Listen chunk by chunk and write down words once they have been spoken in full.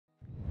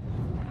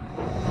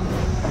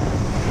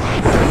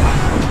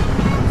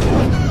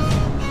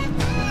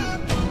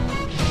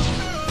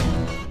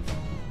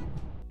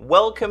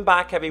welcome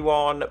back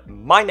everyone.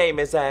 My name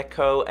is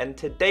Echo and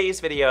today's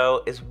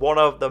video is one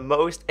of the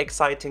most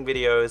exciting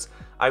videos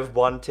I've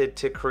wanted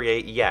to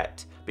create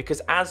yet,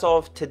 because as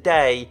of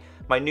today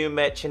my new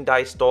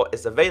merchandise store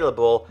is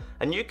available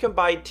and you can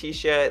buy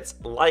t-shirts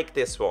like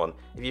this one.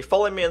 If you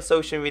follow me on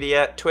social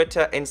media,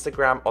 Twitter,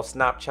 Instagram or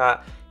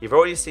Snapchat, you've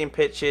already seen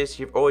pictures,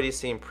 you've already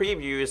seen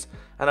previews,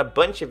 and a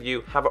bunch of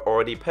you have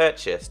already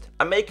purchased.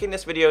 I'm making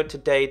this video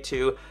today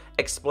to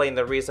explain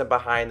the reason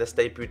behind the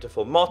Stay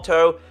Beautiful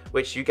motto,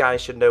 which you guys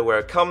should know where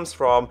it comes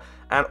from,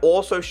 and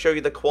also show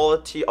you the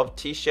quality of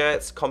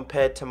t-shirts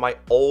compared to my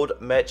old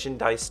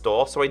merchandise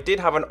store. So I did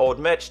have an old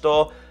merch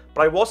store,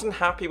 but I wasn't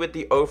happy with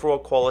the overall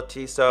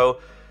quality, so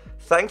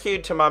thank you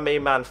to my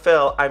main man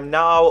Phil. I'm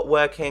now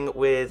working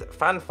with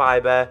Fan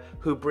Fiber,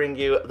 who bring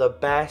you the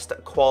best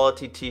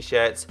quality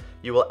t-shirts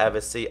you will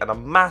ever see, and a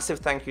massive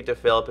thank you to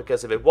Phil,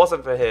 because if it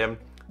wasn't for him,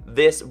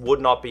 this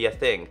would not be a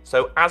thing.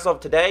 So as of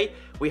today,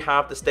 we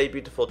have the Stay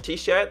Beautiful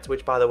t-shirts,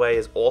 which by the way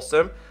is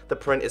awesome. The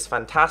print is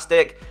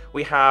fantastic.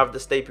 We have the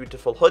Stay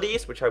Beautiful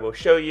hoodies, which I will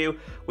show you.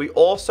 We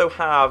also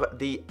have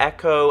the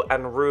Echo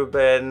and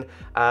Ruben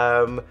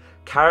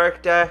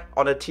character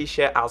on a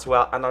t-shirt as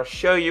well, and I'll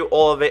show you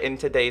all of it in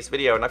today's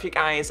video. And if you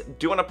guys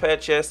do want to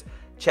purchase,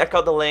 check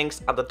out the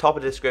links at the top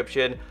of the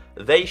description.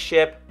 They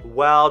ship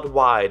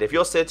worldwide. If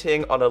you're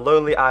sitting on a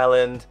lonely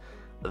island,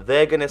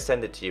 they're gonna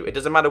send it to you. It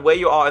doesn't matter where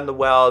you are in the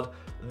world,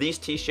 these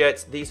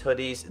t-shirts, these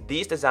hoodies,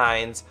 these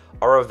designs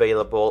are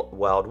available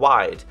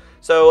worldwide.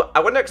 So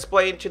I want to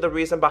explain to you the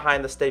reason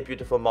behind the Stay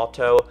Beautiful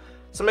motto.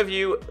 Some of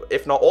you,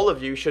 if not all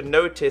of you, should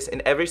notice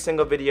in every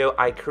single video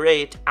I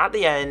create, at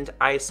the end,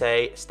 I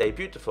say, Stay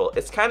Beautiful.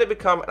 It's kind of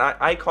become an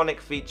iconic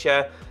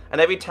feature,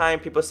 and every time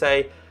people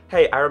say,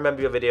 hey, I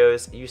remember your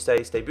videos, you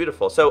say Stay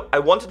Beautiful. So I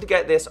wanted to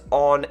get this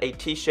on a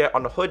t-shirt,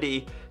 on a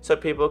hoodie, so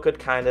people could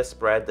kind of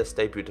spread the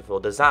Stay Beautiful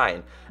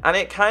design. And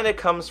it kind of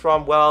comes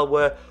from, well,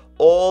 we're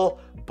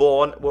all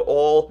born, we're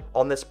all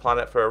on this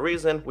planet for a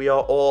reason, we are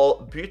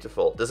all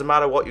beautiful. Doesn't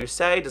matter what you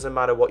say, doesn't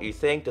matter what you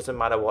think, doesn't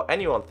matter what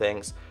anyone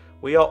thinks,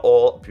 we are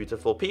all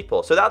beautiful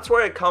people. So that's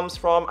where it comes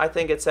from. I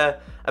think it's a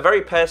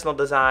very personal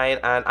design,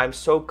 and I'm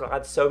so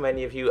glad so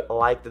many of you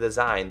like the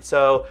design.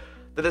 So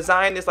the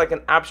design is like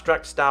an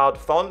abstract styled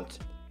font.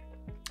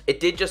 It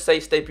did just say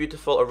Stay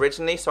Beautiful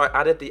originally, so I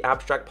added the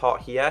abstract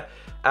part here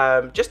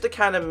just to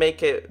kind of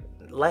make it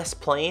less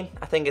plain.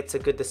 I think it's a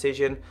good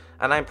decision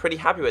and I'm pretty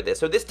happy with this.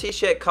 So this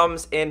t-shirt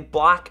comes in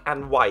black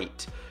and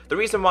white. The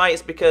reason why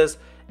is because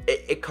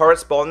it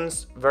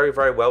corresponds very,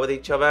 very well with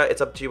each other.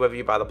 It's up to you whether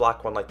you buy the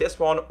black one like this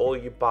one or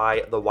you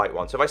buy the white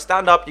one. So if I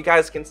stand up, you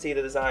guys can see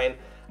the design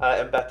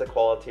in better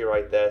quality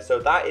right there. So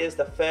that is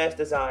the first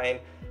design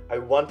I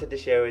wanted to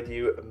share with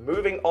you.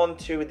 Moving on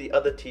to the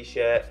other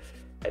t-shirt,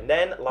 and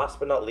then last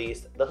but not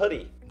least, the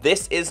hoodie.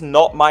 This is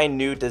not my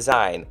new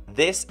design.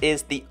 This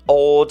is the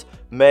old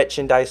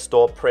merchandise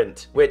store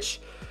print, which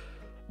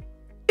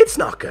it's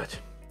not good.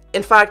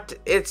 In fact,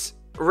 it's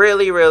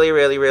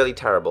really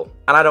terrible,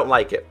 and I don't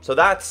like it. So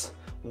that's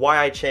why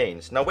I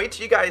changed. Now wait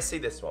till you guys see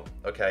this one.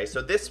 Okay,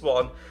 so this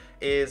one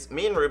is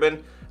me and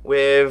Ruben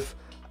with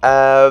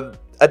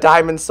a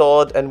diamond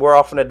sword, and we're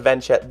off on an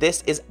adventure.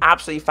 This is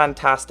absolutely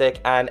fantastic,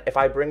 and if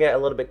I bring it a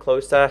little bit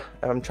closer,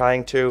 I'm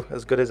trying to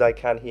as good as I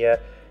can here,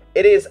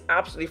 it is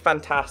absolutely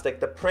fantastic.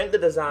 The print, the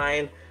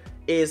design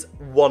is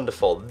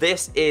wonderful.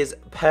 This is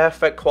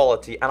perfect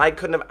quality, and I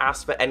couldn't have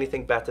asked for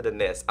anything better than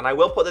this. And I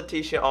will put the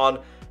t-shirt on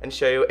and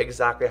show you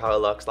exactly how it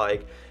looks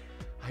like.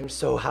 I'm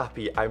so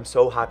happy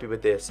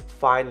with this,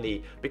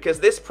 finally, because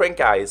this print,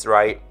 guys,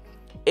 right,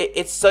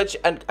 it's such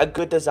a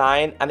good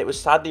design, and it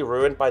was sadly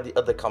ruined by the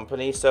other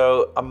company.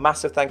 So a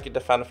massive thank you to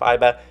Fan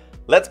Fiber.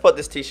 Let's put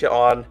this t-shirt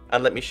on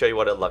and let me show you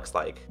what it looks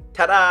like.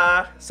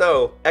 Ta-da!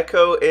 So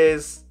Echo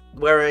is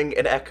wearing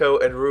an Echo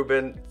and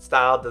Ruben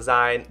style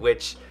design,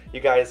 which you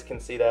guys can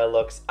see there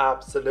looks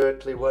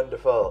absolutely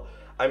wonderful.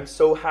 I'm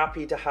so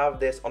happy to have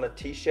this on a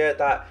t-shirt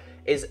that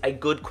is a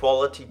good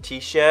quality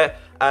t-shirt.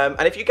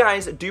 And if you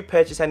guys do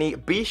purchase any,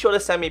 be sure to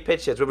send me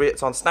pictures, whether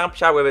it's on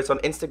Snapchat, whether it's on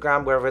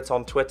Instagram, whether it's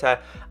on Twitter.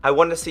 I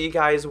want to see you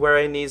guys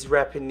wearing these,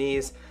 repping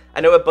these.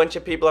 I know a bunch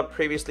of people have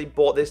previously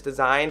bought this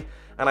design,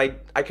 and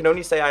I can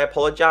only say I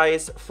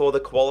apologize for the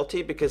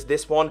quality, because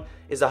this one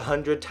is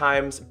 100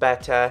 times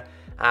better,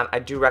 and I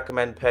do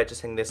recommend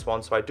purchasing this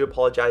one. So I do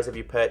apologize if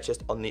you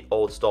purchased on the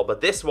old store,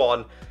 but this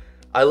one,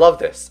 I love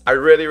this. I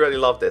really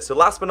love this. So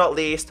last but not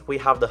least, we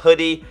have the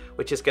hoodie,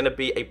 which is going to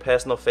be a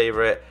personal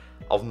favorite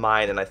of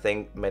mine, and I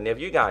think many of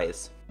you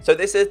guys. So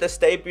this is the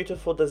Stay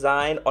Beautiful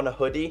design on a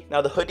hoodie.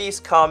 Now the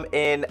hoodies come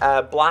in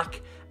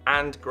black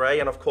and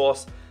gray, and of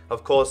course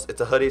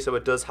it's a hoodie, so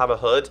it does have a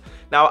hood.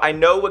 Now I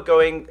know we're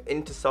going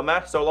into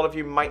summer, so a lot of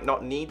you might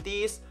not need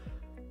these.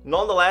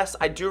 Nonetheless,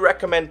 I do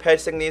recommend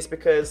purchasing these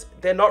because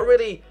they're not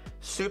really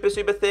super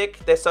thick.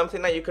 There's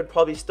something that you could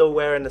probably still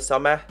wear in the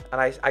summer,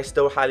 and I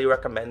still highly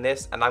recommend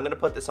this, and I'm gonna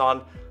put this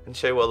on and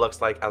show you what it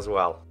looks like as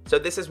well. So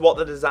this is what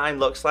the design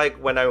looks like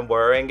when I'm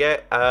wearing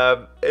it.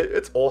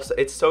 It's awesome.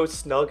 It's so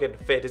snug and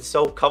fit. It's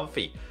so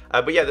comfy.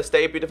 But yeah, the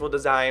Stay Beautiful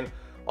design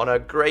on a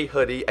grey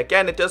hoodie.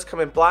 Again, it does come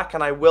in black,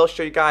 and I will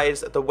show you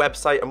guys the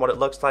website and what it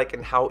looks like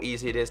and how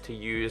easy it is to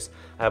use.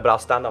 But I'll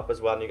stand up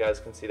as well, and you guys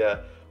can see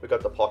there we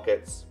got the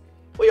pockets.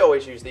 We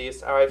always use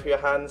these, alright, for your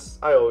hands.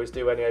 I always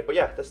do anyway. But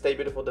yeah, the Stay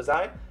Beautiful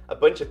design. A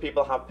bunch of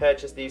people have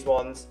purchased these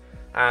ones,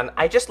 and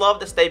I just love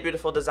the Stay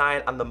Beautiful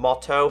design and the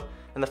motto.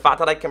 And the fact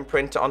that I can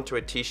print it onto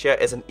a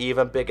t-shirt is an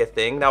even bigger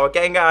thing. Now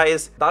again,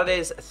 guys, that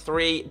is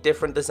 3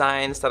 different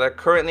designs that are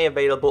currently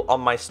available on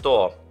my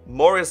store.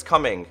 More is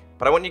coming,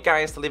 but I want you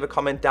guys to leave a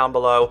comment down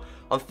below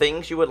on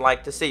things you would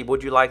like to see.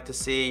 Would you like to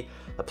see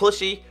a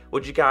plushie?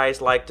 Would you guys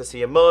like to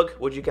see a mug?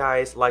 Would you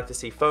guys like to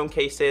see phone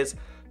cases?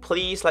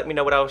 Please let me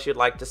know what else you'd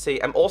like to see.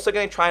 I'm also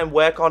going to try and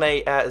work on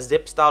a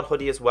zip-styled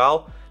hoodie as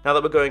well. Now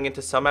that we're going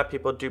into summer,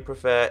 people do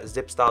prefer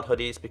zip-styled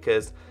hoodies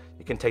because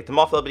you can take them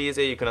off a little bit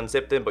easier, you can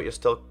unzip them, but you're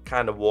still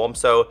kind of warm.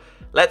 So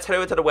let's head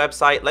over to the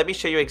website. Let me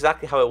show you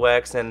exactly how it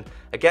works. And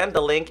again,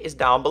 the link is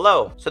down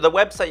below. So the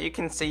website you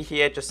can see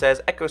here just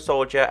says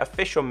ECKOSOLDIER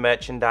official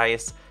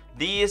merchandise.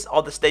 These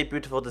are the Stay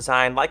Beautiful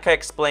design. Like I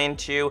explained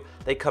to you,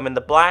 they come in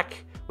the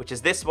black, which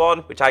is this one,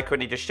 which I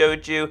currently just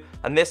showed you,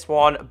 and this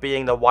one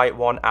being the white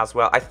one as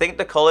well. I think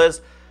the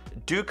colors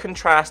do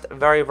contrast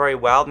very, very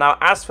well. Now,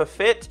 as for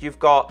fit, you've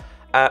got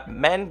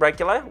men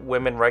regular,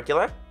 women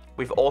regular.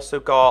 We've also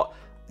got,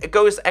 it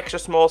goes extra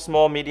small,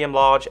 small, medium,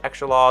 large,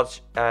 extra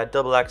large,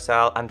 double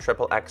XL, and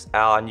triple XL,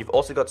 and you've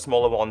also got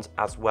smaller ones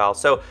as well.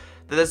 So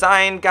the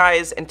design,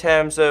 guys, in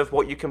terms of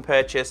what you can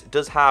purchase,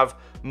 does have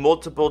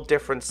multiple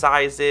different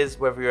sizes,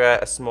 whether you're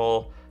a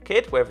small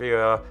kid, whether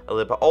you're a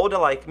little bit older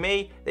like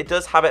me, it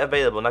does have it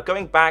available. Now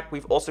going back,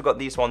 we've also got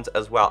these ones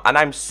as well, and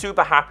I'm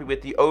super happy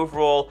with the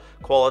overall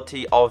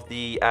quality of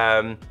the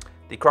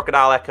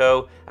Crocodile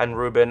Echo and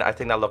Ruben. I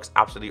think that looks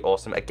absolutely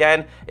awesome.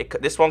 Again,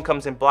 this one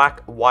comes in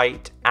black,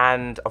 white,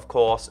 and of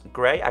course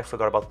grey. I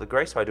forgot about the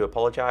grey, so I do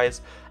apologize.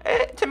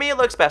 To me, it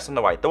looks best on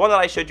the white. The one that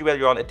I showed you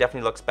earlier on, it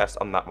definitely looks best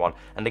on that one.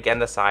 And again,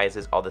 the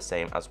sizes are the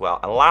same as well.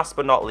 And last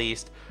but not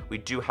least, we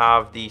do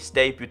have the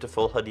Stay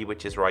Beautiful hoodie,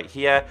 which is right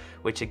here,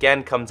 which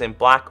again comes in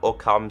black or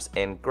comes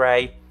in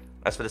grey.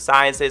 As for the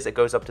sizes, it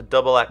goes up to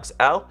double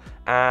XL,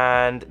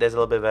 and there's a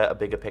little bit of a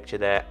bigger picture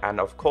there. And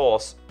of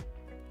course,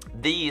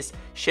 these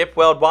ship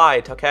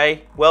worldwide,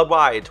 okay?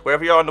 Worldwide.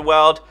 Wherever you are in the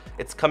world,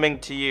 it's coming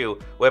to you.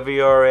 Whether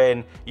you're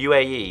in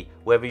UAE,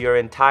 whether you're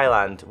in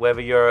Thailand,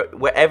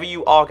 wherever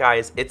you are,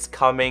 guys, it's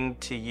coming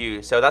to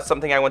you. So that's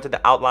something I wanted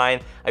to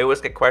outline. I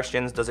always get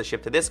questions, does it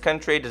ship to this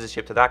country? Does it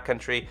ship to that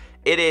country?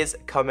 It is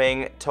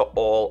coming to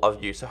all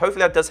of you. So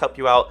hopefully that does help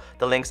you out.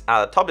 The links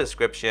are at the top of the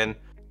description.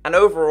 And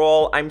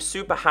overall, I'm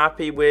super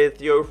happy with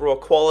the overall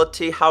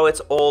quality, how it's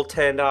all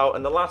turned out.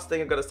 And the last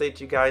thing I've got to say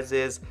to you guys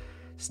is,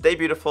 stay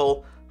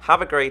beautiful.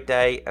 Have a great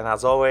day, and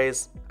as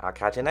always, I'll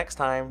catch you next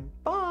time.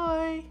 Bye!